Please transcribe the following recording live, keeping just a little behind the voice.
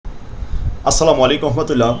আসসালামু আলাইকুম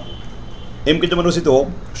রহমতুল্লাহ। এমকে জামান রচিত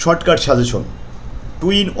শর্টকাট সাজেশন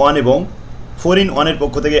 2-in-1 এবং 4-in-1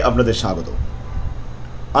 পক্ষ থেকে আপনাদের স্বাগত।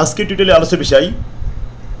 আজকের টিউটোরিয়ালে আলোচ্য বিষয়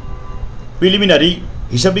প্রিলিমিনারি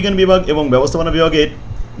হিসাব বিজ্ঞান বিভাগ এবং ব্যবস্থাপনা বিভাগের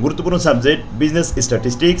গুরুত্বপূর্ণ সাবজেক্ট বিজনেস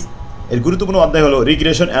স্ট্যাটিস্টিক্স এর গুরুত্বপূর্ণ অধ্যায় হলো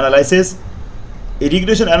রিগ্রেশন অ্যানালাইসিস। এই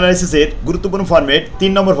রিগ্রেশন অ্যানালাইসিসের গুরুত্বপূর্ণ ফরম্যাট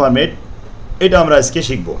 3 নম্বর ফরম্যাট, এটা আমরা আজকে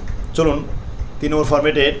শিখব। চলুন 3 নম্বর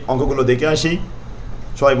ফরম্যাটের অঙ্কগুলো দেখে আসি।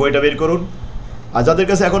 সবাই বইটা বের করুন, আর যাদের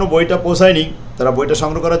কাছে এখনও বইটা পৌঁছায়নি তারা বইটা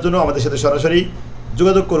সংগ্রহ করার জন্য আমাদের সাথে সরাসরি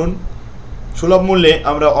যোগাযোগ করুন। সুলভ মূল্যে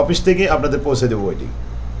আমরা অফিস থেকে আপনাদের পৌঁছে দেব বইটি।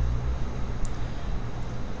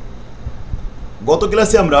 গত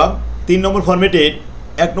ক্লাসে আমরা 3 নম্বর ফরম্যাটের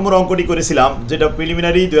 1 নম্বর অঙ্কটি করেছিলাম, যেটা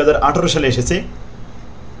প্রিলিমিনারি 2018 সালে এসেছে,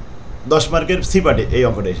 10 মার্কের সি পার্টে এই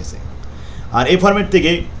অঙ্কটা এসেছে। আর এই ফরম্যাট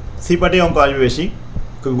থেকে সি পার্টে অঙ্ক আসবে বেশি,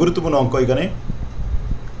 খুব গুরুত্বপূর্ণ অঙ্ক এখানে।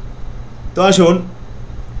 তো আসুন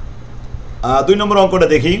 2 নম্বর অঙ্কটা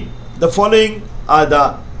দেখি। The following are the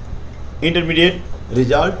intermediate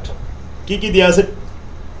result. কী কী দেওয়া আছে?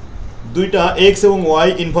 দুইটা এক্স এবং ওয়াই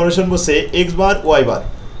ইনফরমেশন বসে এক্স বার ওয়াই বার,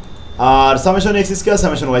 আর summation x square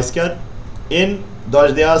summation Y square, N 10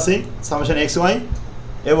 দেওয়া আছে, সামেশন এক্স ওয়াই,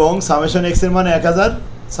 এবং সামেশন এক্সের মান 1000,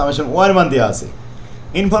 সামেশন ওয়াইয়ের মান দেওয়া আছে।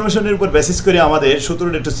 ইনফরমেশনের উপর বেসিস করে আমাদের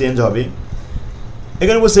সূত্রটা একটু চেঞ্জ হবে।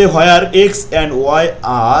 এখানে বসে হোয়ার x and Y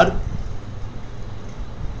R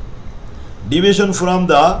division from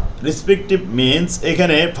the respective means.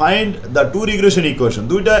 এখানে find the two regression equation.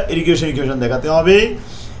 দুইটা রিগ্রেশন ইকুয়েশন দেখাতে হবে।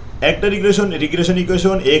 একটা regression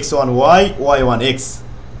equation x1 y y1 x।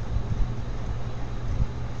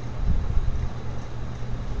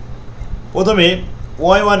 প্রথমে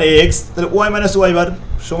y1 x, তাহলে y মাইনাস ওয়াই বার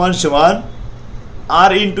সমান সমান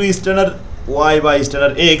আর into standard y by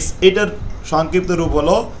standard x। এটার সংক্ষিপ্ত রূপ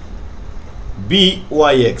হলো B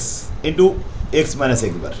Y x into x minus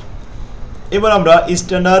x bar. এবার আমরা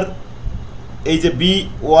স্ট্যান্ডার্ড এই যে বি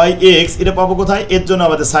ওয়াই এক্স এটা পাবো কোথায়? এর জন্য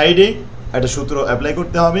আমাদের সাইডে একটা সূত্র অ্যাপ্লাই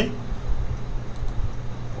করতে হবে।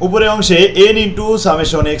 উপরে অংশে N into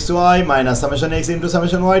summation x Y minus summation x into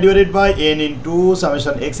summation Y divided by N into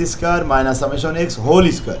summation x square minus summation x whole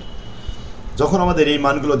square. যখন আমাদের এই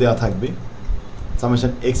মানগুলো দেওয়া থাকবে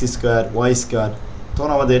summation x square Y square,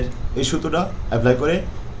 তখন আমাদের এই সূত্রটা অ্যাপ্লাই করে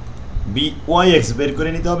বি ওয়াই এক্স বের করে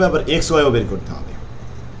নিতে হবে, আবার এক্স ওয়াইও বের করতে হবে।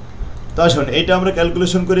 তো আসুন এইটা আমরা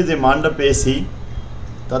ক্যালকুলেশন করে যে মানটা পেয়েছি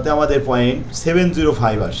তাতে আমাদের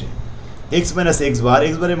 0.705 আসে। এক্স মাইনাস এক্স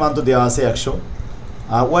বারের মান তো দেওয়া আছে 100,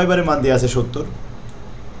 আর ওয়াই বারের মান দেওয়া আছে 70।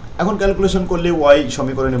 এখন ক্যালকুলেশন করলে ওয়াই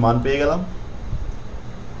সমীকরণে মান পেয়ে গেলাম।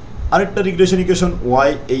 আরেকটা রিগ্রেশন ইকুয়েশন ওয়াই,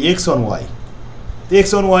 এই এক্স অন ওয়াই। তো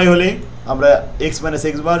এক্স অন ওয়াই হলে আমরা এক্স মাইনাস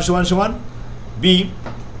এক্স বার সমান সমান বি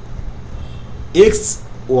এক্স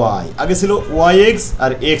ওয়াই, আগে ছিল ওয়াই এক্স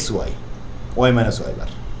আর x Y, Y minus y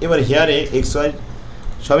bar. এবার হেয়ারে এক্স ওয়াই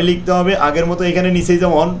সবই লিখতে হবে আগের মতো। এখানে নিচেই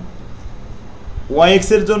যেমন ওয়াই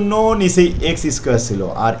এক্সের জন্য নিচেই এক্স স্কোয়ার ছিল,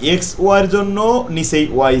 আর এক্স ওয়াইয়ের জন্য নিচেই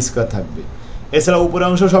ওয়াই স্কোয়ার থাকবে। এছাড়া উপরের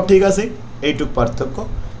অংশ সব ঠিক আছে, এইটুক পার্থক্য।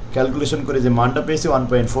 ক্যালকুলেশন করে যে মানটা পেয়েছি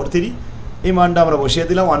 1.43, এই মানটা আমরা বসিয়ে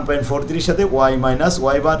দিলাম। 1.43 সাথে ওয়াই মাইনাস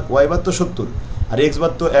ওয়াই বার তো 70 আর এক্স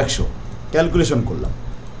বার তো 100। ক্যালকুলেশন করলাম,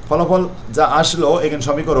 ফলাফল যা আসলো এখানে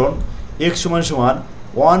সমীকরণ এক্স সমান সমান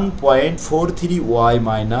 1.43 ওয়াই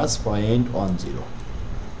মাইনাস 0.10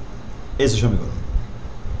 এসে সমীকরণ।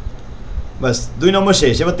 বাস 2 নম্বর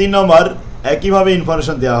শেষ। এবার 3 নম্বর একইভাবে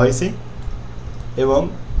ইনফরমেশন দেওয়া হয়েছে এবং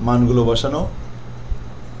মানগুলো বসানো।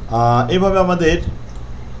 এভাবে আমাদের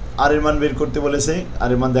আর এর মান বের করতে বলেছে, আর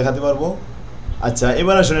এর মান দেখাতে পারবো। আচ্ছা,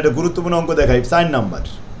 এবার আসুন এটা গুরুত্বপূর্ণ অঙ্ক দেখাই। 4 নম্বর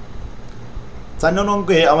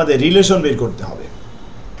অঙ্কে আমাদের রিলেশন বের করতে হবে।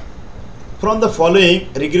 From the following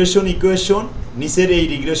regression equation, নিচের এই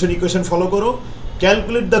রিগ্রেশন ইকুয়েশন ফলো করো।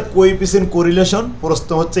 Calculate the coefficient correlation. প্রশ্ন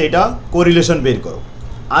হচ্ছে এটা কোরিলেশন বের করো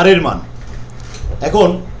আর এর মান। এখন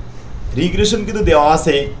রিগ্রেশন কিন্তু দেওয়া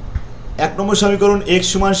আছে। 1 নম্বর সমীকরণ x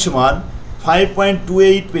সমান সমান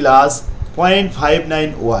 5.28 প্লাস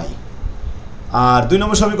 0.59 ওয়াই, আর 2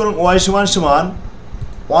 নম্বর সমীকরণ y সমান সমান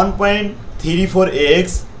 1.34x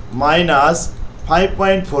মাইনাস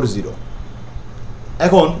 5.40।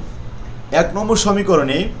 এখন 1 নম্বর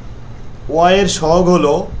সমীকরণে y এর সহগ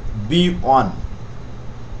হলো b1,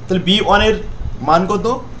 তাহলে b1 এর মান কত?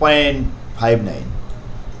 0.59।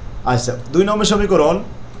 আচ্ছা, 2 নম্বর সমীকরণ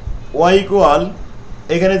y ইকুয়াল,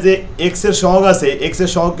 এখানে যে x এর সহগ আছে x এর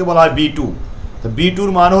সহগকে বলা হয় b2, তো b2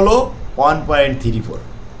 এর মান হলো 1.34।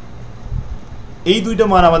 এই দুইটা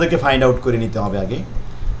মান আমাদেরকে ফাইন্ড আউট করে নিতে হবে আগে।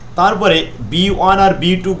 তারপরে b1 আর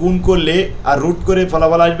b2 গুণ করলে আর রুট করে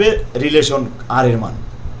ফলাফল আসবে রিলেশন আর এর মান।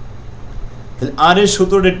 তাহলে আর এর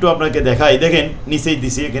সূত্রটা একটু আপনাকে দেখাই। দেখেন নিচেই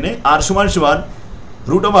দিছি, এখানে আর সমান সমান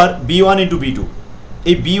root over B1 into B2।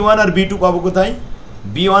 এই B1 আর B2 পাবো কোথায়?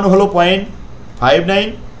 B1 হলো 0.59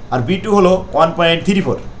 আর B2 হলো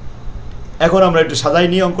 1.34। এখন আমরা একটু সাজাই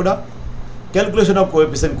নিই অঙ্কটা। ক্যালকুলেশন অফ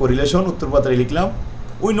কোএফিসিয়েন্ট কোরিলেশন উত্তরপাত্রে লিখলাম।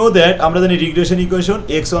 উই নো দ্যাট, আমরা জানি রিগ্রেশন ইকুয়েশন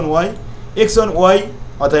x1y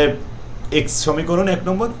অতএব x সমীকরণ 1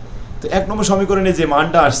 নম্বর। তো 1 নম্বর সমীকরণে যে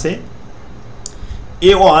মানটা আসছে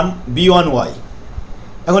a1 b1y,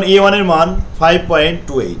 এখন a1 এর মান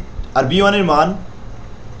 5.28 আর b1 এর মান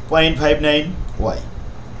 0.59y,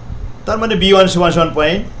 তার মানে b1 সমান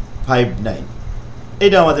 0.59।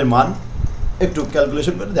 এটা আমাদের মান, একটু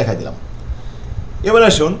ক্যালকুলেশন করে দেখাই দিলাম। এবার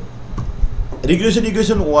আসুন রিগ্রেশন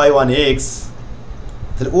ইকুয়েশন y1x,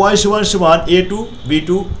 তাহলে y সমান a2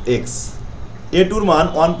 b2x, a2 এর মান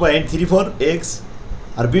 1.34x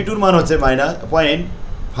আর b2 এর মান হচ্ছে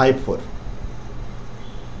 -0.54।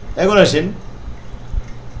 এখন আসেন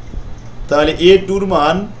তাহলে a2 এর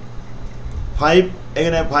মান 5,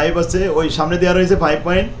 এখানে 5 আছে, ওই সামনে দেওয়া রয়েছে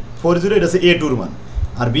 5.40, এটা হচ্ছে a2 এর মান।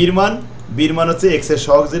 আর b এর মান হচ্ছে x এর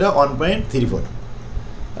সহগ যেটা 1.34,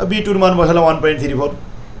 আর b2 এর মান বসালাম 1.34।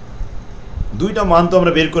 দুইটা মান তো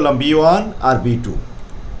আমরা বের করলাম b1 আর b2।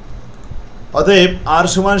 অতএব r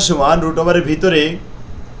সমান রুট ওভারের ভিতরে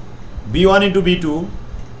b1 ইন্টু b2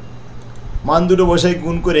 মান দুটো বসাই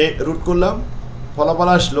গুণ করে রুট করলাম, ফলাফল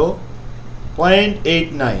আসলো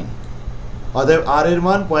 0.89। অতএব r এর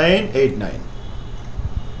মান 0.89।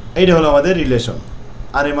 এইটা হলো আমাদের রিলেশন।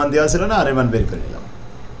 আর এর মান দেওয়া ছিল না, আর এর মান বের করে নিলাম।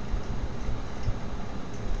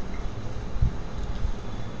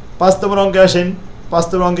 5 নম্বর অঙ্কে আসেন। 5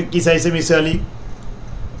 নম্বর অঙ্কে কি চাইছে mutually?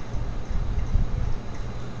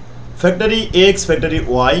 Factory x factory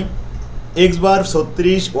y, x বার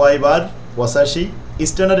 36 y বার 85,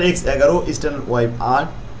 standard x 11 standard y 8,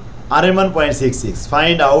 r এর মান 0.66।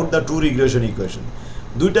 Find out the two regression equation.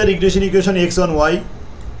 দুইটা রিগ্রেশন ইকুয়েশন x1y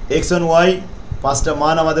 5টা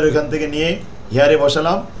মান আমাদের ওইখান থেকে নিয়ে হেয়ারে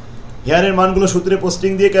বসালাম। হেয়ারের মানগুলো সূত্রে পোস্টিং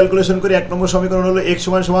দিয়ে ক্যালকুলেশন করে 1 নম্বর সমীকরণ হলো x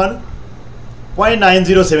সমান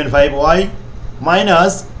 0.9075y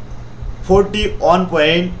মাইনাস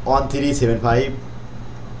 41.1375।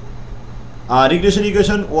 আর regression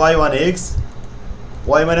equation y1x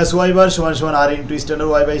y minus y বার সমান r into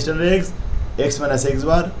standard y by standard x minus x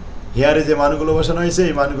বার। হেয়ারে যে মানগুলো বসানো হয়েছে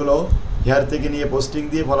এই মানগুলো হেয়ার থেকে নিয়ে পোস্টিং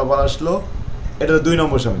দিয়ে ফলাফল আসলো। এটা 2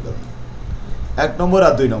 নম্বর সমীকরণ, 1 নম্বর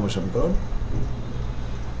আর 2 নম্বর সমীকরণ,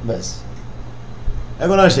 ব্যাস।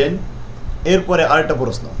 এখন আসেন এরপরে আরেকটা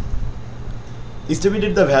প্রশ্ন।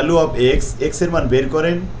 Estimated the value of x, x এর মান বের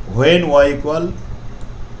করেন when y ইকুয়াল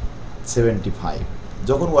 75।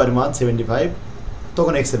 যখন y এর মান 75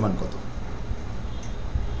 তখন x এর মান কত?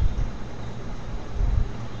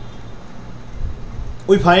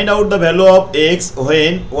 We find out the value of x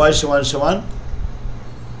when y সমান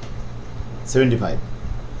 75.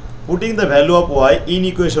 Putting the value of y in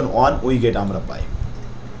equation 1 we get, আমরা পাই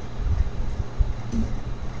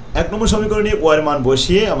 1 নম্বর সমীকরণে y এর মান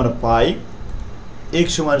বসিয়ে আমরা পাই x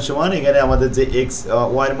সমান এখানে আমাদের যে x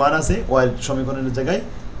y এর মান আছে y এর সমীকরণের জায়গায়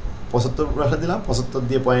 75 বসা দিলাম, 75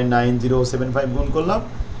 দিয়ে 0.9075 গুণ করলাম,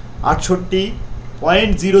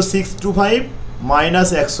 68.0625 মাইনাস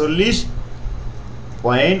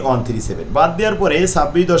 41.137 বাদ দেওয়ার পরে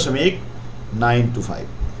 26.925।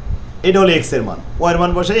 এটা হলো x এর মান। y এর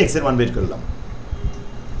মান বসে x এর মান বের করলাম।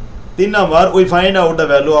 3 number we find out the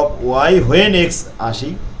value of y when x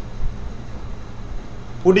 80।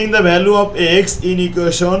 Putting the value of x in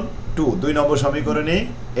equation 2, 2 নম্বর সমীকরণে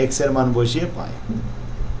x এর মান বসিয়ে পাই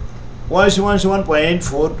y সমান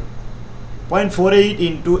 0.48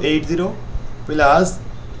 ইন্টু 80 প্লাস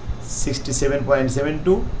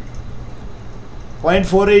 67.72।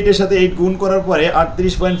 0.48 এর সাথে 8 গুণ করার পরে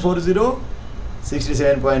 38.40,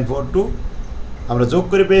 67.42 আমরা যোগ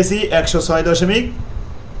করে পেয়েছি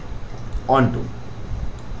 106.12।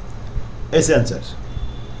 S answer.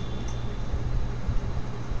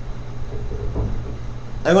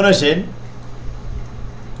 এখন আসেন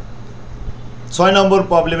 6 নম্বর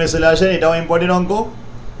প্রবলেমে চলে আসেন। এটাও ইম্পর্টেন্ট অঙ্ক।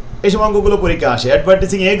 এইসব অঙ্কগুলো পরীক্ষা আসে।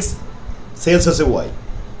 অ্যাডভার্টাইজিং এক্স, সেলস হচ্ছে ওয়াই।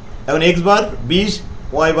 এখন এক্স বার 20,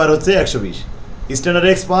 ওয়াই বার হচ্ছে 120। স্ট্যান্ডার্ড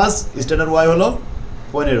এক্স 5, স্ট্যান্ডার্ড ওয়াই হলো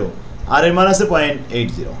 15, আর এর মান আছে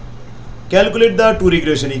 0.80। Calculate the two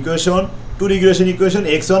regression equation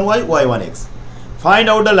x1y y1x। Find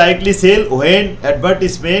out the likely sell when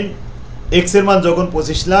advertisement. X এর মান যখন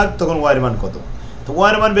 25 লাখ তখন ওয়াই এর মান কত? তো ওয়াই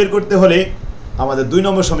এর মান বের করতে হলে আমাদের 2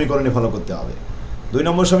 নম্বর সমীকরণে ফলো করতে হবে। 2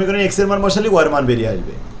 নম্বর সমীকরণে এক্স এর মান বসালে ওয়াই এর মান বেরিয়ে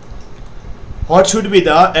আসবে। What should be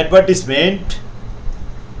the advertisement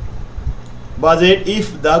budget if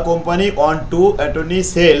the company want to attorney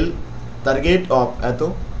sell target of এত?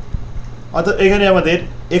 অর্থাৎ এখানে আমাদের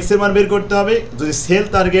এক্সের মান বের করতে হবে। যদি সেল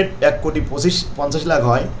টার্গেট 1,50,00,000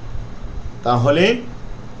 হয় তাহলে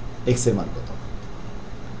এক্সের মান কত।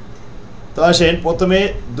 তো আসেন প্রথমে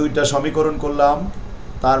দুইটা সমীকরণ করলাম,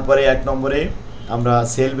 তারপরে 1 নম্বরে আমরা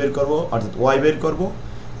সেল বের করব অর্থাৎ ওয়াই বের করব।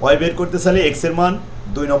 ওয়াই বের করতে চাইলে এক্সের মান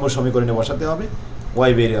 2 নম্বর সমীকরণে বসাতে হবে,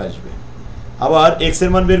 ওয়াই বেরিয়ে আসবে। আবার এক্সের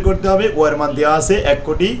মান বের করতে হবে, ওয়াইয়ের মান দেওয়া আছে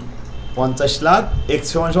 1,50,00,000, এক্স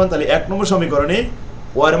সমান সমান, তাহলে 1 নম্বর সমীকরণে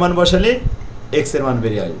ওয়াইয়ের মান বসালে এক্সের মান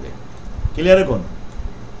বেরিয়ে আসবে। ক্লিয়ার? এখন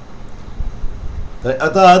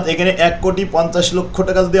অর্থাৎ এখানে 1,50,00,000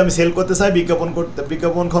 টাকা যদি আমি সেল করতে চাই,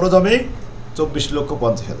 বিজ্ঞাপন খরচ হবে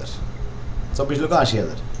 24,50,000,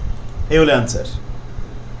 24,80,000। এই হলো অ্যান্সার।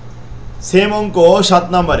 সেম অঙ্ক 7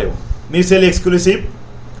 নম্বরেও মিউচুয়াল এক্সক্লুসিভ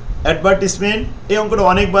অ্যাডভার্টিসমেন্ট। এই অঙ্কটা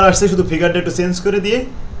অনেকবার আসছে, শুধু ফিগারটা একটু চেঞ্জ করে দিয়ে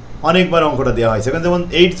অনেকবার অঙ্কটা দেওয়া হয়েছে। এখানে যেমন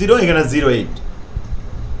 80, এখানে 08,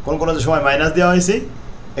 কোন কোন সময় মাইনাস দেওয়া হয়েছে।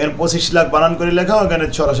 এখানে 25 লাখ বানান করে লেখা, ওখানে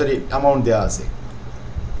সরাসরি অ্যামাউন্ট দেওয়া আছে।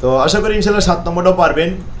 তো আশা করি ইনশাল্লাহ 7 নম্বরটাও পারবেন।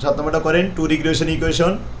 7 নম্বরটা করেন, 2 regression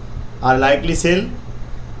equation are likely sell.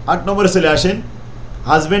 8 নম্বরে চলে আসেন,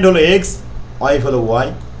 হাজব্যান্ড হলো এক্স, ওয়াইফ হলো Y,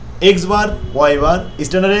 x bar y bar,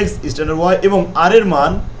 standard x standard Y, এবং আর এর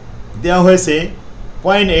মান দেওয়া হয়েছে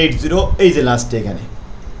 0.80। এই যে লাস্টে এখানে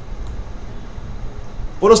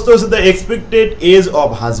প্রশ্ন হচ্ছে the expected age of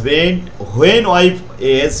husband when wife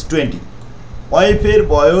age 20। ওয়াইফের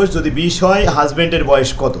বয়স যদি 20 হয়, হাজব্যান্ডের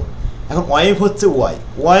বয়স কত? এখন ওয়াইফ হচ্ছে ওয়াই,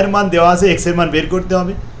 ওয়াইয়ের মান দেওয়া আছে, এক্সের মান বের করতে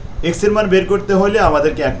হবে। এক্সের মান বের করতে হলে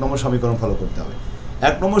আমাদেরকে 1 নম্বর সমীকরণ ফলো করতে হবে।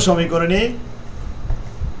 1 নম্বর সমীকরণে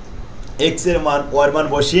এক্সের মান ওয়াইয়ের মান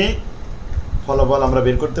বসিয়ে ফলাফল আমরা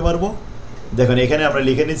বের করতে পারবো। দেখুন এখানে আমরা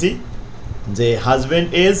লিখে নিয়েছি যে হাজব্যান্ড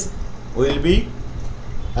এজ উইল বি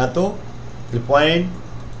এত,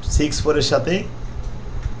 0.64 সাথে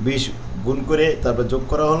 20 গুণ করে তারপর যোগ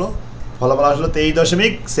করা হলো, ফলাফল আসলো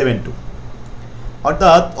 23.72।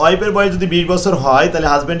 অর্থাৎ ওয়াইফের বয়স যদি 20 বছর হয়, তাহলে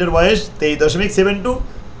হাজব্যান্ডের বয়স 23.72,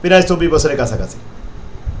 প্রায় 24 বছরের কাছাকাছি।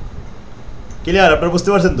 ক্লিয়ার? আপনারা বুঝতে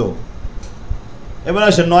পারছেন তো? এবার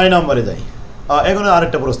আসেন 9 নম্বরে যাই। এখন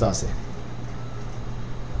আরেকটা প্রশ্ন আছে,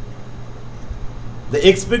 the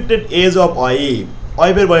expected age of wife,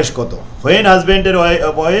 ওয়াইফের বয়স কত হোয়েন হাজব্যান্ডের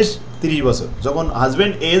বয়স 30 বছর। যখন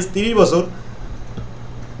হাজব্যান্ড এজ 30 বছর,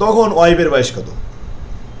 তখন ওয়াইফের বয়স কত?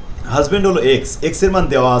 হাজব্যান্ড হলো এক্স, এক্সের মান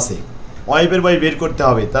দেওয়া আছে, ওয়াইফের বয়স বের করতে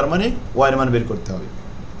হবে, তার মানে ওয়াইয়ের মান বের করতে হবে।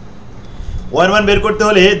 ওয়াইয়ের মান বের করতে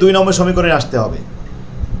হলে 2 নম্বর সমীকরণে আসতে হবে।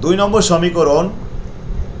 2 নম্বর সমীকরণ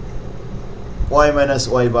Y minus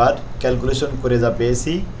y bar calculation করে যা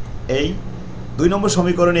পেয়েছি, এই 2 নম্বর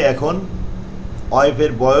সমীকরণে এখন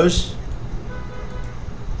ওয়াইফের বয়স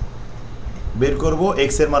বের করব,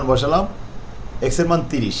 এক্সের মান বসালাম, এক্সের মান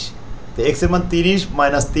 30, তো এক্সের মান 30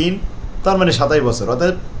 মাইনাস 3, তার মানে 27 বছর,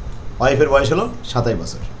 অর্থাৎ ওয়াইফের বয়স হলো 27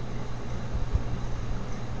 বছর।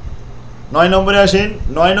 9 নম্বরে আসেন।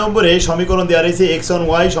 9 নম্বরে সমীকরণ দেওয়া রয়েছে এক্স অন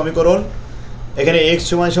ওয়াই সমীকরণ। এখানে এক্স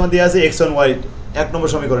সমান সমান দেওয়া আছে এক্স অন ওয়াই 1 নম্বর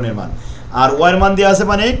সমীকরণের মান, আর ওয়াইয়ের মান দেওয়া আছে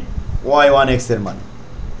মানে ওয়াই 1 এক্সের মান।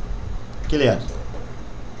 ক্লিয়ার?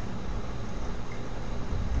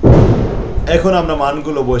 এখন আমরা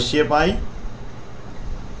মানগুলো বসিয়ে পাই,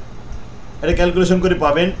 এটা ক্যালকুলেশন করে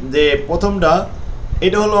পাবেন যে প্রথমটা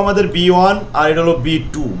এটা হলো আমাদের B1 আর এটা হলো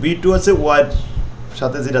B2। B2 আছে ওয়াইয়ের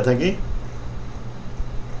সাথে যেটা থাকে,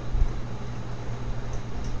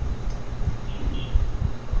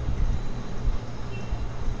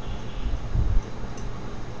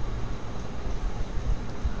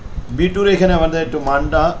 B2 এখানে আমাদের একটু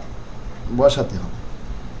মানটা বসাতে হবে।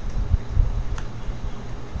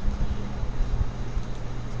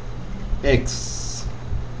 এক্স,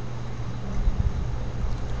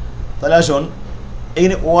 তাহলে আসুন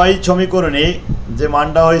এখানে ওয়াই সমীকরণে যে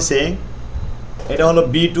মানটা হয়েছে এটা হলো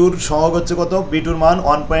B2-র সহগ হচ্ছে কত? B2-র মান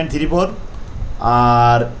 1.34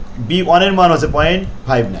 আর B1-এর মান হচ্ছে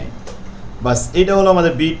 0.59। বাস এটা হলো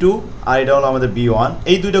আমাদের B2 আর এটা হলো আমাদের B1,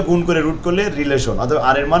 এই দুইটা গুণ করে রুট করলে রিলেশন, অথবা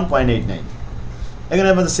আর এর মান 0.89। এখানে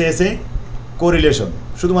আমাদের শেষে কোরিলেশন,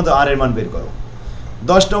 শুধুমাত্র আর এর মান বের করো।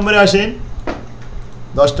 10 নম্বরে আসেন।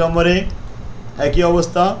 10 নম্বরে একই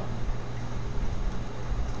অবস্থা,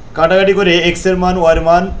 কাটাকাটি করে এক্স এর মান ওয়াই এর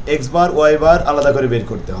মান, এক্স বার ওয়াই বার আলাদা করে বের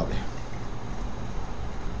করতে হবে।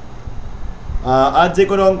 আর যে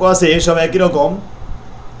কোনো অঙ্ক আছে সব একই রকম,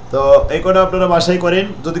 তো এই কটা আপনারা বাসায় করেন।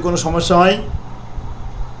 যদি কোনো সমস্যা হয়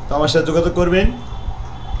তো আমার সাথে যোগাযোগ করবেন,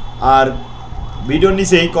 আর ভিডিওর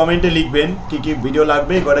নিচেই কমেন্টে লিখবেন কী কী ভিডিও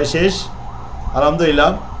লাগবে। কটাই শেষ আলহামদুলিল্লাহ।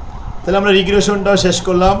 তাহলে আমরা রিগ্রেশনটাও শেষ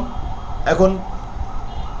করলাম। এখন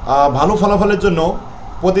ভালো ফলাফলের জন্য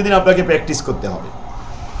প্রতিদিন আপনাকে প্র্যাকটিস করতে হবে,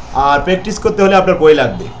 আর প্র্যাকটিস করতে হলে আপনার বই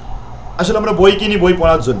লাগবে। আসলে আমরা বই কিনি বই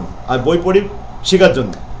পড়ার জন্য, আর বই পড়ি শেখার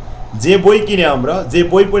জন্য, যে বই কিনে আমরা, যে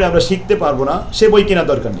বই পড়ে আমরা শিখতে পারবো না, সে বই কেনার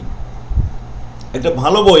দরকার নেই। একটা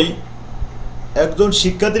ভালো বই একজন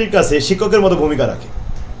শিক্ষার্থীর কাছে শিক্ষকের মতো ভূমিকা রাখে,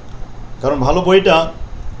 কারণ ভালো বইটা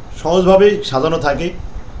সহজভাবে সাজানো থাকে।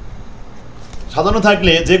 সাজানো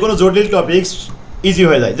থাকলে যে কোনো জটিল টপিকস ইজি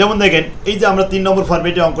হয়ে যায়। যেমন দেখেন, এই যে আমরা 3 নম্বর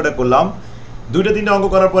ফরম্যাটে অঙ্কটা করলাম, 2-3টা অঙ্ক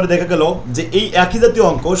করার পরে দেখা গেল যে এই একই জাতীয়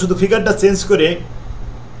অঙ্ক, শুধু ফিগারটা চেঞ্জ করে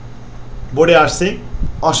বোর্ডে আসছে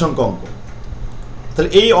অসংখ্য অঙ্ক। তাহলে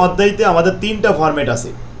এই অধ্যায়তে আমাদের 3টা ফরম্যাট আছে,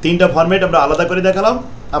 3টা ফরম্যাট আমরা আলাদা করে দেখালাম,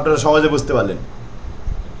 আপনারা সহজে বুঝতে পারলেন।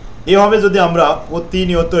 এভাবে যদি আমরা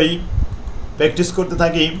প্রতিনিয়তই প্র্যাকটিস করতে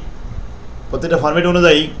থাকি প্রত্যেকটা ফরম্যাট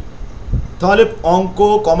অনুযায়ী, তাহলে অঙ্ক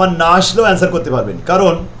কমন না আসলেও অ্যান্সার করতে পারবেন।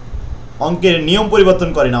 কারণ অঙ্কের নিয়ম পরিবর্তন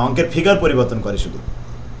করে না, অঙ্কের ফিগার পরিবর্তন করে শুধু।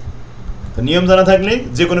 তো নিয়ম জানা থাকলে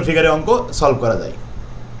যে কোনো ফিগারে অঙ্ক সলভ করা যায়।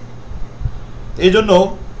 এই জন্য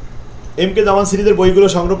এমকে জামান সিরিজের বইগুলো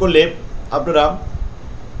সংগ্রহ করলে আপনারা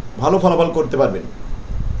ভালো ফলাফল করতে পারবেন,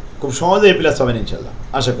 খুব সহজে A+ পাবেন ইনশাল্লাহ,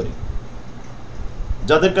 আশা করি।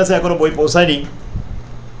 যাদের কাছে এখনও বই পৌঁছায়নি,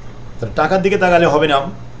 তার টাকার দিকে তাকালে হবে না,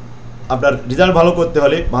 আপনার রেজাল্ট ভালো করতে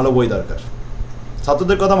হলে ভালো বই দরকার।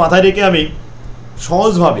 ছাত্রদের কথা মাথায় রেখে আমি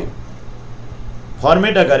সহজভাবে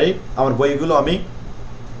ফরম্যাট আকারে আমার বইগুলো আমি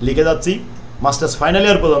লিখে যাচ্ছি। মাস্টার্স ফাইনাল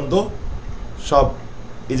ইয়ার পর্যন্ত সব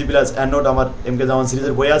ইজি প্লাস অ্যান্ড নোট আমার এমকে জামান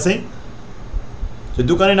সিরিজের বই আছে। যদি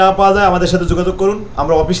দোকানে না পাওয়া যায় আমাদের সাথে যোগাযোগ করুন,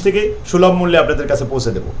 আমরা অফিস থেকে সুলভ মূল্যে আপনাদের কাছে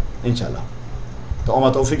পৌঁছে দেবো ইনশাআল্লাহ। তো আমা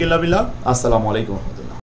তৌফিক ইল্লাহ বিল্লাহ। আসসালামু আলাইকুম রহমতুল্লাহ।